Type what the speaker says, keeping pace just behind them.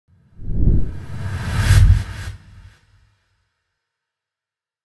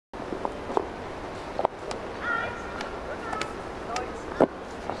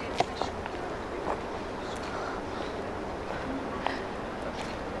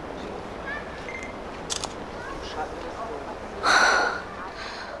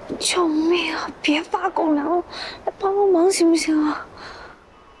救命啊！别发狗粮了，来帮帮忙行不行啊？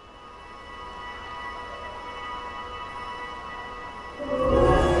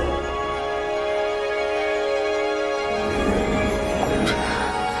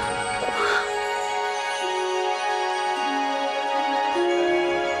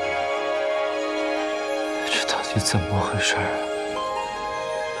这到底怎么回事啊？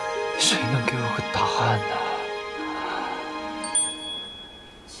谁能给我个答案呢？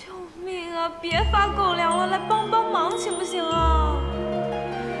 别发狗粮了，来帮帮忙行不行啊？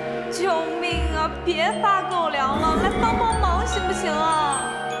救命啊！别发狗粮了，来帮帮忙行不行啊？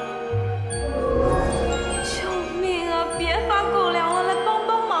救命啊！别发狗粮了，来帮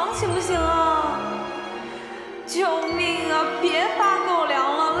帮忙行不行啊？救命啊！别发狗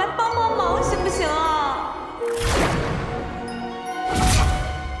粮了，来帮帮忙行不行啊？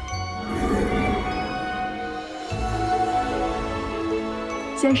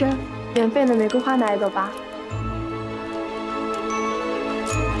先生。 免费的玫瑰花拿一朵吧。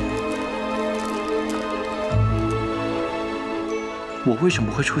我为什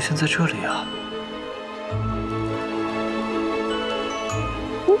么会出现在这里啊？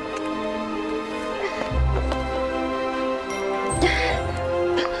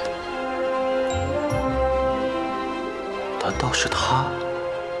难道是他？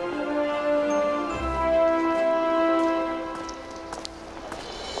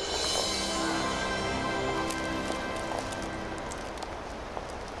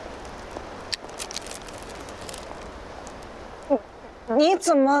 你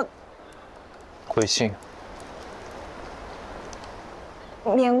怎么？贵姓？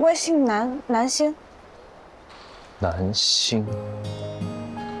免贵姓南星。南星。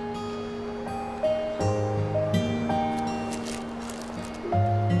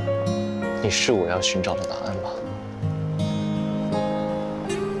你是我要寻找的答案吗？